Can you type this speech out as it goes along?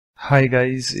Hi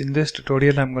guys, in this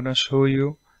tutorial I'm going to show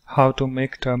you how to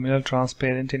make terminal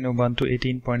transparent in Ubuntu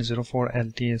 18.04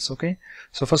 LTS. Okay,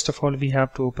 so first of all we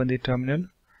have to open the terminal.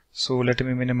 So let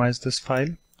me minimize this file.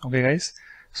 Okay guys,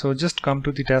 so just come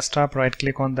to the desktop, right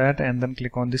click on that and then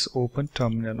click on this open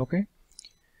terminal. Okay,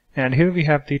 and here we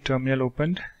have the terminal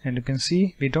opened and you can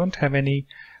see we don't have any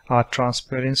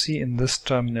transparency in this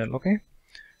terminal. Okay,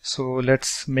 so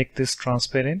let's make this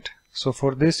transparent. So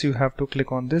for this you have to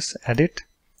click on this edit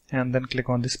and then click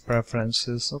on this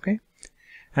preferences. Okay,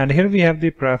 and here we have the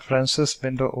preferences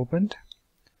window opened.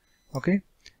 Okay,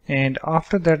 and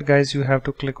after that guys you have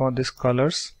to click on this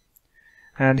colors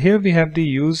and here we have the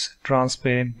use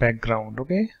transparent background.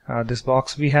 Okay, this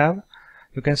box we have,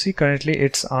 you can see currently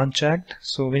it's unchecked,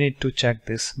 so we need to check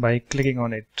this by clicking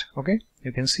on it. Okay,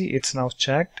 you can see it's now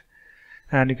checked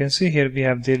and you can see here we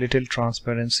have the little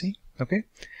transparency. Okay,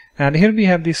 and here we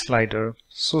have the slider.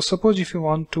 So suppose if you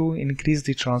want to increase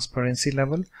the transparency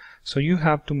level, so you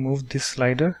have to move this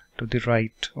slider to the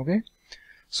right. Okay,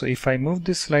 so if I move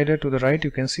this slider to the right, you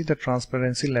can see the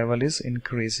transparency level is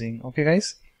increasing. Okay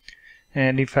guys,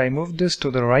 and if I move this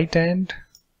to the right hand,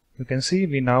 you can see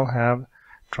we now have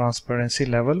transparency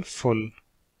level full.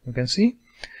 You can see,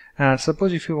 and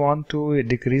suppose if you want to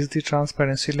decrease the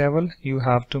transparency level, you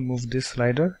have to move this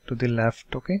slider to the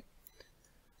left. Okay,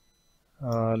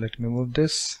 let me move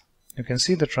this. You can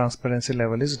see the transparency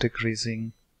level is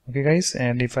decreasing. Okay guys,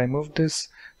 and if I move this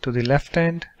to the left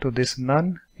hand to this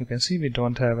none, you can see we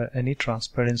don't have any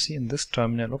transparency in this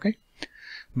terminal. Okay,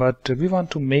 but we want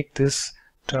to make this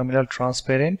terminal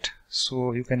transparent,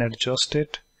 so you can adjust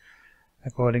it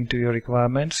according to your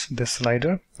requirements, this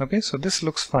slider. Okay, so this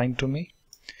looks fine to me,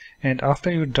 and after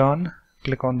you're done,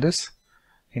 click on this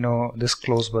this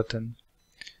close button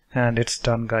and it's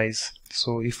done guys.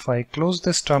 So if I close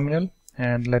this terminal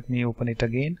and let me open it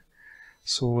again,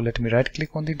 so let me right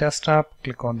click on the desktop,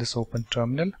 click on this open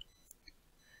terminal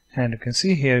and you can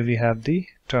see here we have the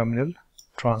terminal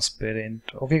transparent.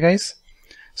 Okay guys,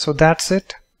 so that's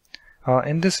it.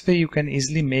 In this way you can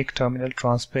easily make terminal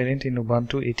transparent in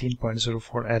Ubuntu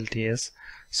 18.04 LTS.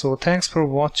 So thanks for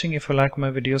watching. If you like my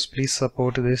videos, please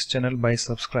support this channel by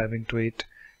subscribing to it.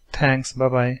 Thanks, bye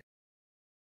bye.